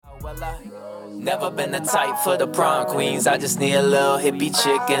Well, I never been the type for the prom queens. I just need a little hippie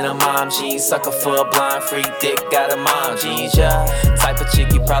chick and a mom jeans. Sucker for a blind freak dick, got a mom jeans, yeah. Type of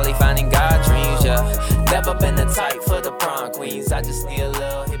chick you probably find in God dreams, yeah. Never been the type for the prom queens. I just need a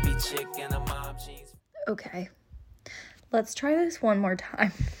little hippie chick and a mom jeans. Okay, let's try this one more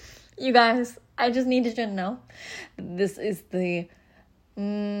time. You guys, I just needed you to know this is the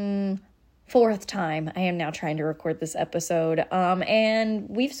fourth time I am now trying to record this episode, and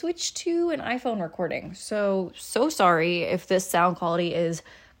we've switched to an iPhone recording, so sorry if this sound quality is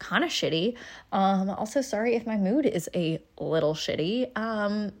kind of shitty. Also sorry if my mood is a little shitty,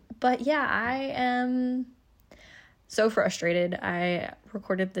 but yeah, I am so frustrated. I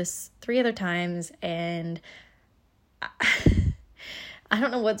recorded this 3 other times, and I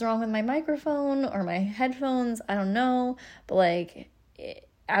don't know what's wrong with my microphone or my headphones. I don't know, but like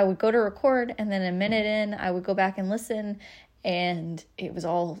I would go to record, and then a minute in, I would go back and listen, and it was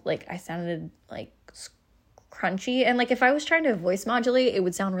all like I sounded like crunchy, and like if I was trying to voice modulate, it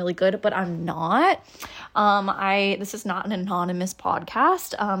would sound really good, but I'm not. This is not an anonymous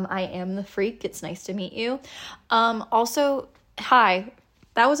podcast. I am the freak. It's nice to meet you. Also, hi.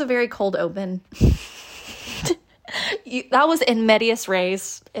 That was a very cold open. That was in medias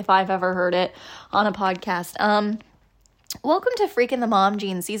res, if I've ever heard it on a podcast. Welcome to Freakin' the Mom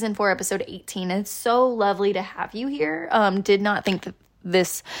Jeans, Season 4, Episode 18. It's so lovely to have you here. Did not think that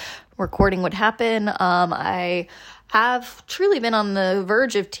this recording would happen. I have truly been on the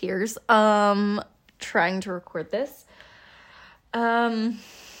verge of tears trying to record this. But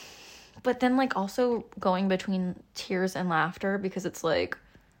then like also going between tears and laughter, because it's like,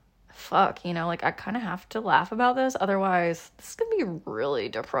 fuck, you know, like I kind of have to laugh about this, otherwise this is gonna be really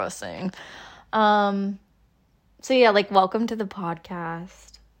depressing. So yeah, like welcome to the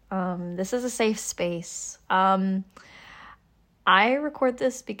podcast. This is a safe space. I record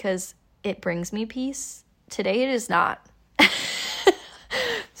this because it brings me peace. Today it is not.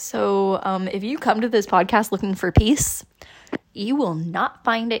 So if you come to this podcast looking for peace, you will not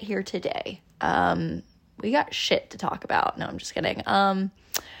find it here today. We got shit to talk about. No, I'm just kidding.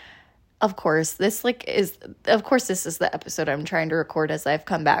 Of course, this is the episode I'm trying to record as I've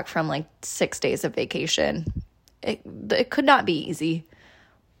come back from like 6 days of vacation. It could not be easy.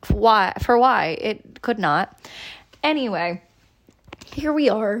 Why? It could not. Anyway, here we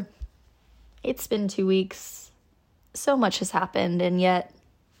are. It's been 2 weeks. So much has happened, and yet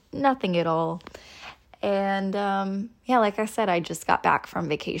nothing at all. And yeah, like I said, I just got back from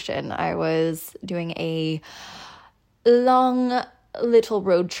vacation. I was doing a long little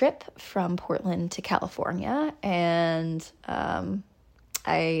road trip from Portland to California, and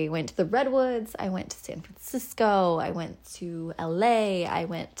I went to the Redwoods, I went to San Francisco, I went to LA, I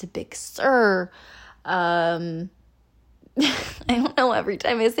went to Big Sur. I don't know, every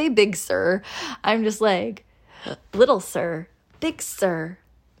time I say Big Sur, I'm just like, Little Sur, Big Sur,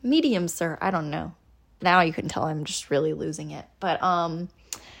 Medium Sur, I don't know. Now you can tell I'm just really losing it. But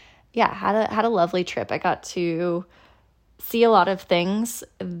yeah, had a lovely trip. I got to see a lot of things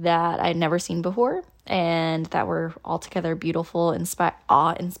that I'd never seen before, and that were altogether beautiful,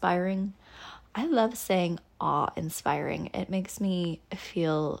 awe-inspiring. I love saying awe-inspiring. It makes me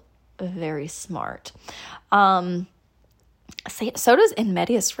feel very smart. So does in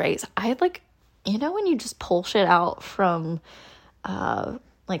medias res. I had like, you know, when you just pull shit out from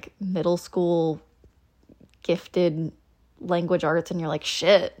like middle school gifted language arts, and you're like,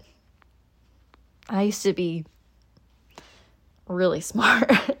 shit, I used to be really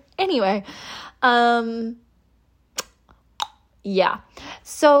smart. Anyway, yeah.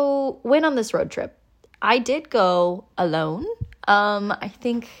 So went on this road trip. I did go alone. I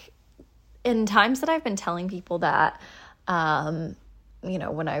think in times that I've been telling people that, you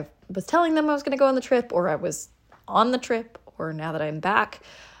know, when I was telling them I was going to go on the trip, or I was on the trip, or now that I'm back,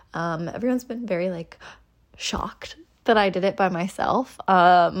 everyone's been very like shocked that I did it by myself.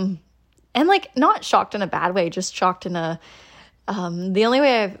 And like not shocked in a bad way, just shocked in a the only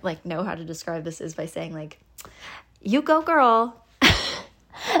way I like know how to describe this is by saying like, you go girl.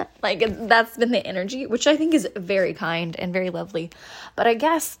 Like that's been the energy, which I think is very kind and very lovely. But I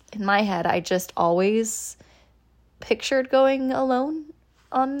guess in my head, I just always pictured going alone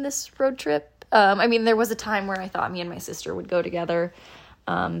on this road trip. I mean, there was a time where I thought me and my sister would go together.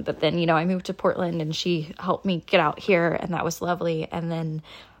 But then, you know, I moved to Portland and she helped me get out here, and that was lovely. And then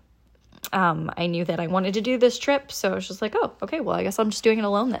I knew that I wanted to do this trip, so I was just like, oh, okay, well, I guess I'm just doing it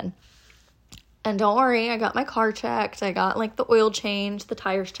alone then. And don't worry, I got my car checked, I got like the oil changed, the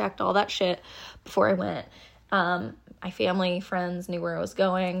tires checked, all that shit before I went. My family, friends knew where I was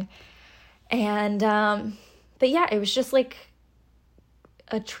going. And but yeah, it was just like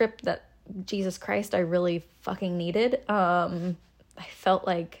a trip that, Jesus Christ, I really fucking needed. I felt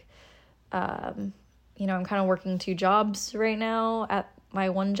like, I'm kind of working 2 jobs right now. At my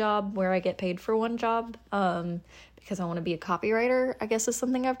one job where I get paid for one job, because I want to be a copywriter, I guess is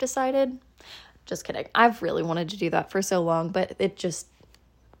something I've decided. Just kidding. I've really wanted to do that for so long, but it just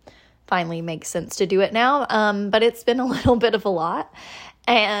finally makes sense to do it now. But it's been a little bit of a lot.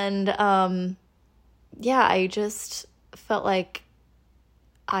 And, I just felt like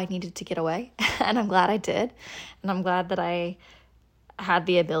I needed to get away, and I'm glad I did. And I'm glad that I had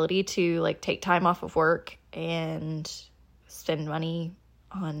the ability to like take time off of work and spend money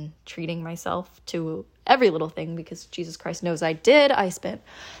on treating myself to every little thing, because Jesus Christ knows I did. I spent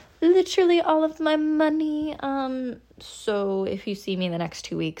literally all of my money. So if you see me in the next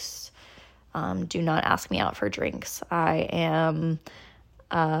 2 weeks, do not ask me out for drinks. I am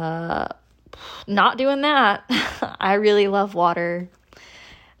not doing that. I really love water.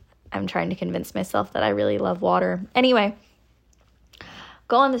 I'm trying to convince myself that I really love water. Anyway,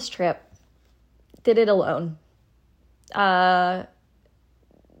 go on this trip. Did it alone.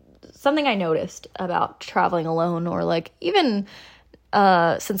 Something I noticed about traveling alone, or like even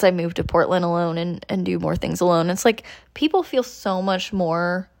since I moved to Portland alone and do more things alone, it's like people feel so much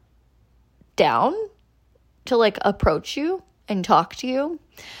more down to like approach you and talk to you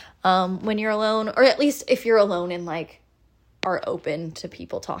when you're alone, or at least if you're alone and like are open to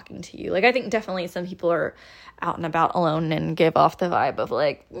people talking to you. Like, I think definitely some people are out and about alone and give off the vibe of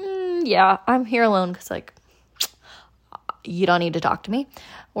like, yeah, I'm here alone because like you don't need to talk to me.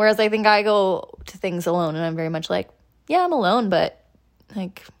 Whereas I think I go to things alone and I'm very much like, yeah, I'm alone, but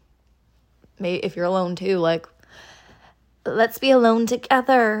like, maybe if you're alone too, like, let's be alone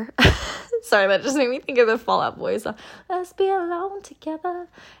together. Sorry, that just made me think of the Fall Out Boy song. Let's be alone together.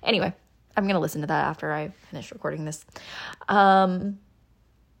 Anyway, I'm going to listen to that after I finish recording this. But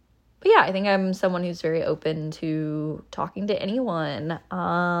yeah, I think I'm someone who's very open to talking to anyone.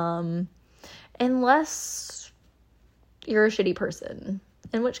 Unless you're a shitty person,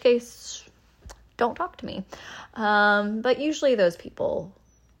 in which case, don't talk to me. But usually those people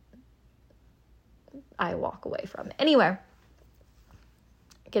I walk away from. Anyway,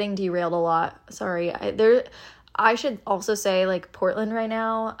 getting derailed a lot. Sorry. I should also say, like, Portland right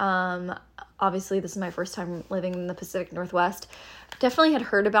now, obviously this is my first time living in the Pacific Northwest. Definitely had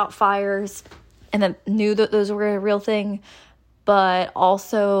heard about fires and then knew that those were a real thing, but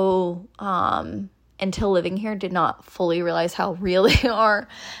also until living here did not fully realize how real they are,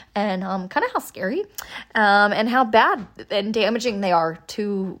 and kind of how scary and how bad and damaging they are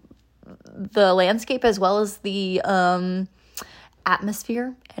to the landscape as well as the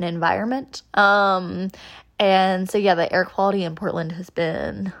atmosphere and environment. And so, yeah, the air quality in Portland has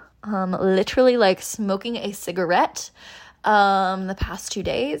been literally like smoking a cigarette the past 2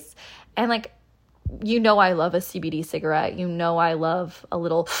 days. And like, I love a CBD cigarette. I love a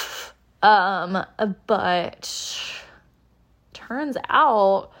little, but turns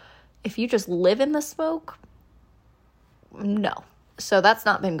out if you just live in the smoke, no. So that's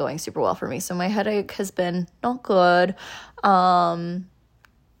not been going super well for me. So my headache has been not good. It's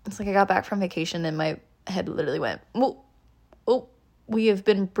like I got back from vacation and my head literally went, oh, we have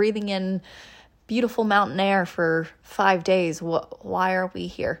been breathing in beautiful mountain air for 5 days. Why are we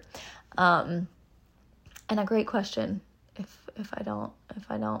here? And a great question, if I don't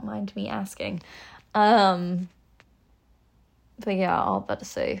mind me asking. But yeah, all about to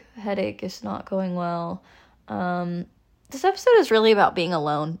say, headache is not going well. This episode is really about being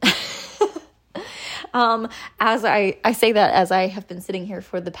alone. As I say that as I have been sitting here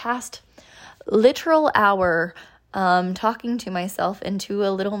for the past literal hour, talking to myself into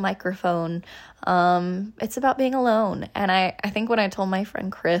a little microphone. It's about being alone. And I think when I told my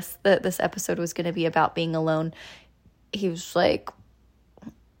friend Chris that this episode was going to be about being alone, he was like,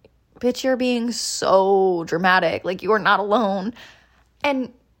 bitch, you're being so dramatic. Like, you are not alone.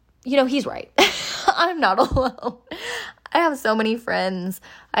 And, he's right. I'm not alone. I have so many friends.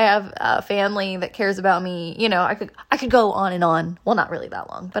 I have a family that cares about me. I could go on and on. Well, not really that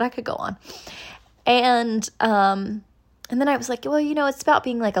long, but I could go on. And then I was like, well, it's about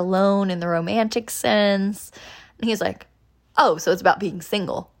being like alone in the romantic sense. And he's like, oh, so it's about being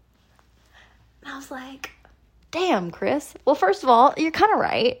single. And I was like, damn, Chris. Well, first of all, you're kind of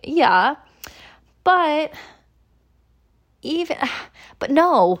right. Yeah. But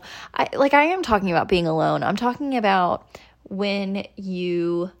no, I am talking about being alone. I'm talking about when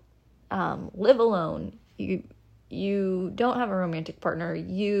you live alone, you don't have a romantic partner,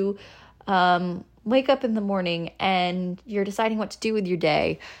 you wake up in the morning and you're deciding what to do with your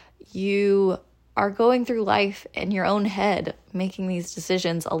day, you are going through life in your own head, making these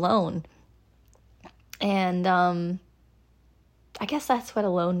decisions alone. And I guess that's what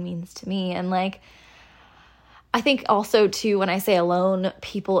alone means to me. And like, I think also too, when I say alone,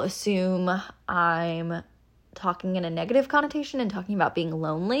 people assume I'm talking in a negative connotation and talking about being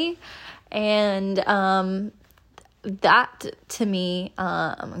lonely. And that to me,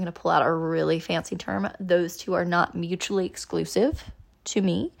 I'm going to pull out a really fancy term. Those two are not mutually exclusive to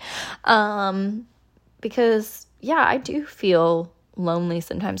me. Because yeah, I do feel lonely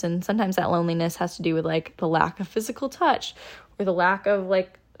sometimes. And sometimes that loneliness has to do with like the lack of physical touch or the lack of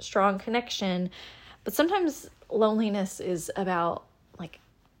like strong connection. But sometimes loneliness is about like,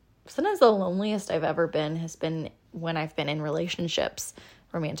 sometimes the loneliest I've ever been has been when I've been in relationships,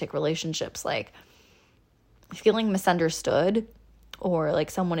 romantic relationships, like feeling misunderstood or like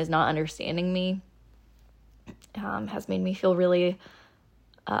someone is not understanding me has made me feel really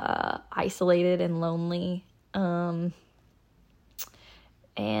isolated and lonely.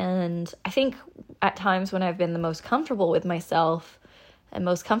 And I think at times when I've been the most comfortable with myself and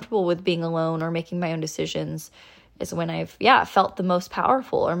most comfortable with being alone or making my own decisions is when I've, felt the most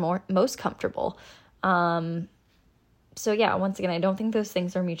powerful or most comfortable. So yeah, once again, I don't think those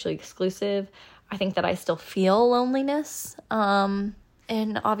things are mutually exclusive. I think that I still feel loneliness. And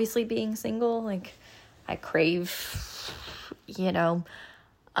obviously being single, like I crave,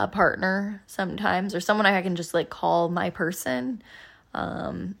 a partner sometimes or someone I can just like call my person.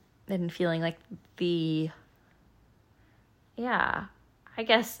 And feeling like I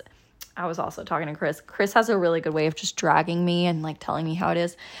guess I was also talking to Chris. Chris has a really good way of just dragging me and like telling me how it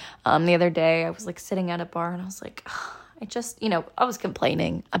is. The other day I was like sitting at a bar and I was like, I was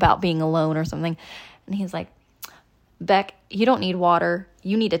complaining about being alone or something. And he's like, Beck, you don't need water.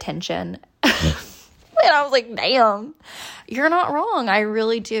 You need attention. And I was like, damn, you're not wrong. I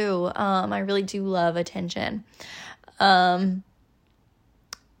really do. I really do love attention.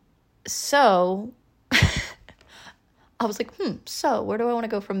 So I was like, so where do I want to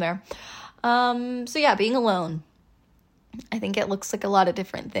go from there? So yeah, being alone. I think it looks like a lot of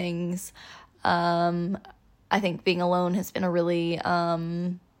different things. I think being alone has been a really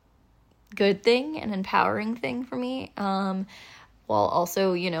good thing and empowering thing for me. While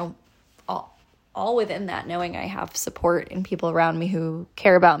also, all within that, knowing I have support and people around me who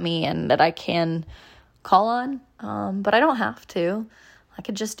care about me and that I can call on. But I don't have to. I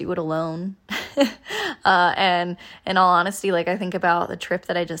could just do it alone. And in all honesty, like I think about the trip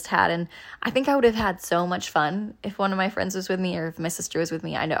that I just had, and I think I would have had so much fun if one of my friends was with me or if my sister was with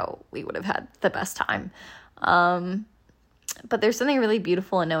me. I know we would have had the best time. But there's something really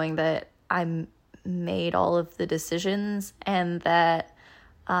beautiful in knowing that I made all of the decisions and that,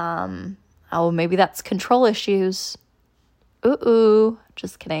 maybe that's control issues.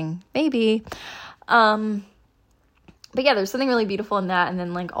 Just kidding. Maybe. But yeah, there's something really beautiful in that. And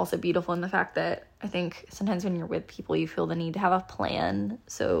then like also beautiful in the fact that I think sometimes when you're with people, you feel the need to have a plan.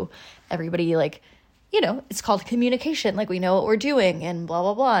 So everybody like, it's called communication. Like we know what we're doing and blah,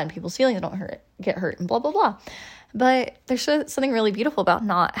 blah, blah. And people's feelings don't get hurt and blah, blah, blah. But there's something really beautiful about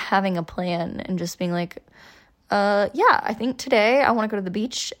not having a plan and just being like, I think today I want to go to the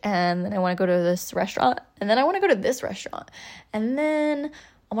beach and then I want to go to this restaurant and then I want to go to this restaurant and then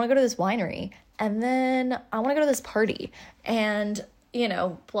I want to go to this winery and then I want to go to this party and,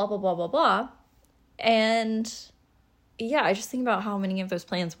 blah, blah, blah, blah, blah. And yeah, I just think about how many of those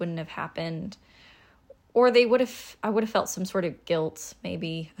plans wouldn't have happened or I would have felt some sort of guilt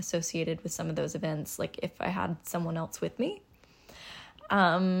maybe associated with some of those events. Like if I had someone else with me.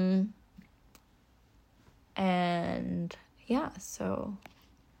 And yeah, so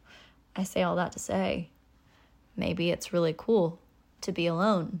I say all that to say, maybe it's really cool to be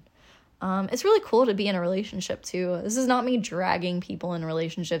alone. It's really cool to be in a relationship too. This is not me dragging people in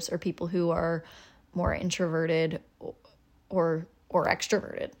relationships or people who are more introverted or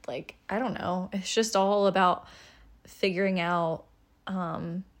extroverted. Like, I don't know. It's just all about figuring out,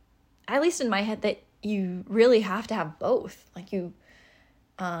 at least in my head, that you really have to have both. Like you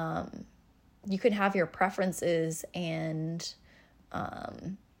can have your preferences and, how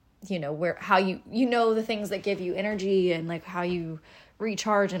the things that give you energy and like how you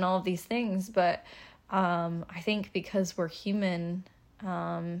recharge and all of these things. But, I think because we're humans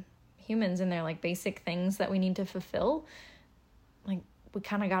and they're like basic things that we need to fulfill, like we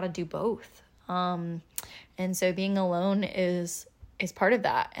kind of got to do both. And so being alone is part of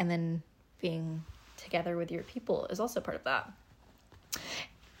that. And then being together with your people is also part of that.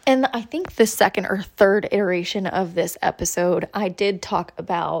 And I think the second or third iteration of this episode, I did talk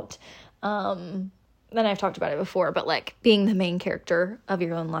about, then I've talked about it before, but like being the main character of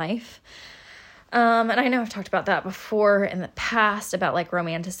your own life. And I know I've talked about that before in the past about like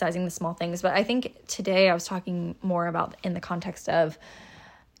romanticizing the small things, but I think today I was talking more about in the context of,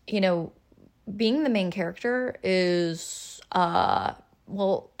 you know, being the main character is,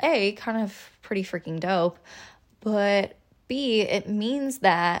 well, A, kind of pretty freaking dope, but B, it means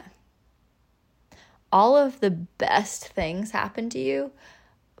that all of the best things happen to you,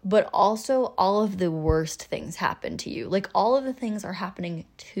 but also all of the worst things happen to you. Like all of the things are happening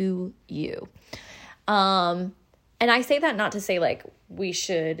to you. And I say that not to say like we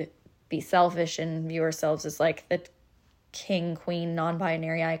should be selfish and view ourselves as like the king, queen,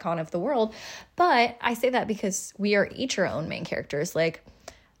 non-binary icon of the world. But I say that because we are each our own main characters. Like,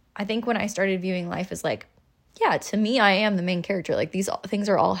 I think when I started viewing life as like, yeah, to me, I am the main character. Like these things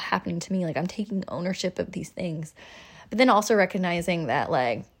are all happening to me. Like I'm taking ownership of these things. But then also recognizing that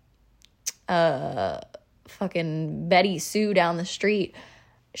like, fucking Betty Sue down the street,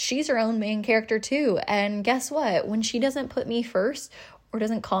 she's her own main character too. And guess what? When she doesn't put me first or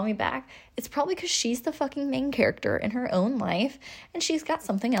doesn't call me back, it's probably because she's the fucking main character in her own life and she's got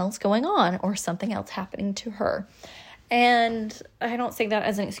something else going on or something else happening to her. And I don't say that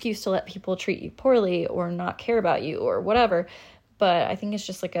as an excuse to let people treat you poorly or not care about you or whatever, but I think it's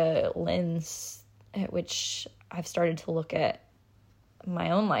just like a lens at which I've started to look at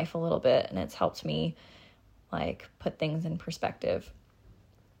my own life a little bit, and it's helped me like put things in perspective.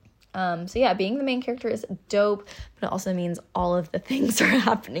 So yeah, being the main character is dope, but it also means all of the things are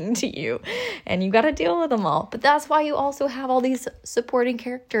happening to you and you got to deal with them all. But that's why you also have all these supporting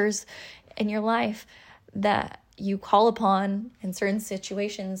characters in your life that you call upon in certain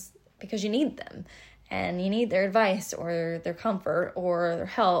situations because you need them and you need their advice or their comfort or their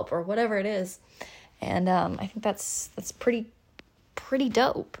help or whatever it is. And I think that's pretty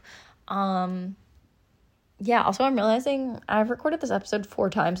dope. Yeah, also I'm realizing I've recorded this episode 4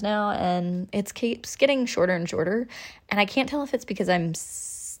 times now and it keeps getting shorter and shorter. And I can't tell if it's because I'm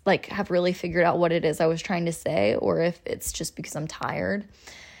like have really figured out what it is I was trying to say or if it's just because I'm tired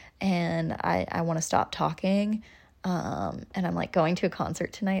and I want to stop talking. And I'm like going to a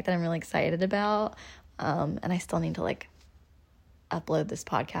concert tonight that I'm really excited about. And I still need to like upload this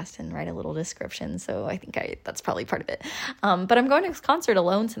podcast and write a little description. So I think that's probably part of it. But I'm going to this concert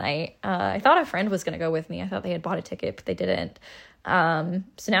alone tonight. I thought a friend was going to go with me. I thought they had bought a ticket, but they didn't.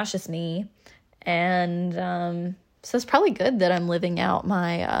 So now it's just me. And so it's probably good that I'm living out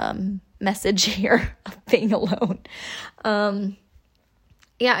my message here of being alone.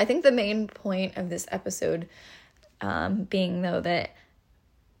 Yeah, I think the main point of this episode being, though, that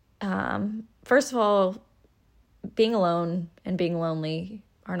first of all, being alone and being lonely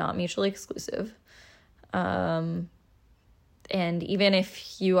are not mutually exclusive. And even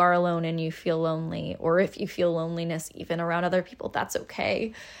if you are alone and you feel lonely, or if you feel loneliness even around other people, that's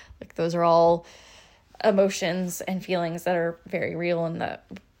okay. Like those are all emotions and feelings that are very real and that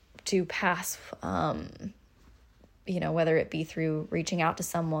do pass, whether it be through reaching out to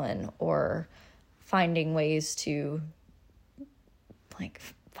someone or finding ways to like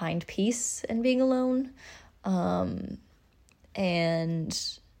find peace in being alone. And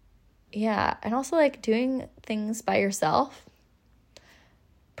also like doing things by yourself,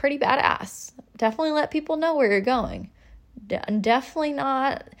 pretty badass. Definitely let people know where you're going. Definitely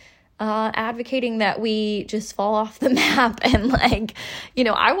not advocating that we just fall off the map and like,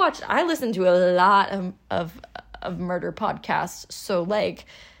 I listen to a lot of murder podcasts. So like,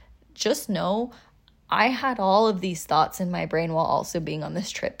 just know I had all of these thoughts in my brain while also being on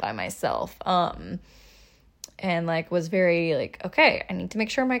this trip by myself. And like was very like, okay, I need to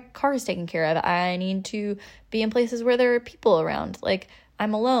make sure my car is taken care of. I need to be in places where there are people around. Like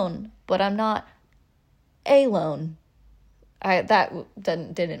I'm alone, but I'm not alone. That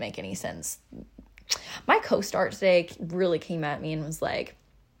didn't make any sense. My co-star today really came at me and was like,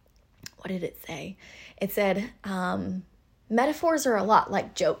 what did it say? It said, metaphors are a lot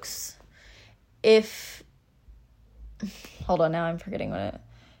like jokes. Hold on, now I'm forgetting what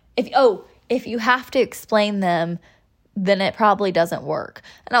if you have to explain them, then it probably doesn't work.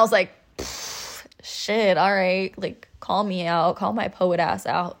 And I was like, shit, all right, like call me out, call my poet ass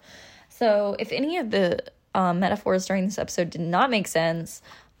out. So if any of the metaphors during this episode did not make sense,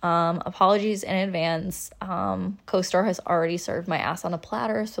 apologies in advance. Co-star has already served my ass on a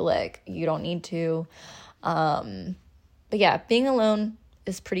platter, so like you don't need to. But yeah, being alone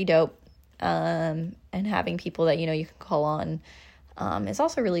is pretty dope. And having people that, you can call on, is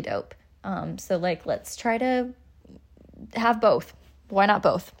also really dope. So like, let's try to have both. Why not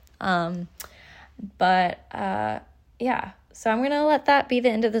both? Yeah, so I'm going to let that be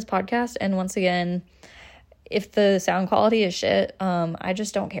the end of this podcast. And once again, if the sound quality is shit, I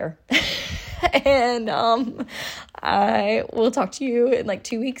just don't care. And I will talk to you in like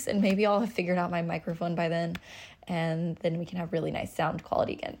 2 weeks, and maybe I'll have figured out my microphone by then, and then we can have really nice sound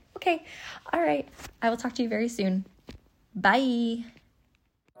quality again. Okay. All right. I will talk to you very soon. Bye.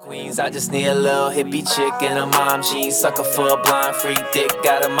 Queens, I just need a little hippie chick and a mom jeans. Sucker for a blind freak dick,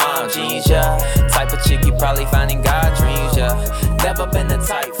 got a mom jeans, yeah. Type of chick you probably find in God dreams, yeah. Never been the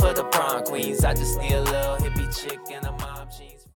type for the prom queens. I just need a little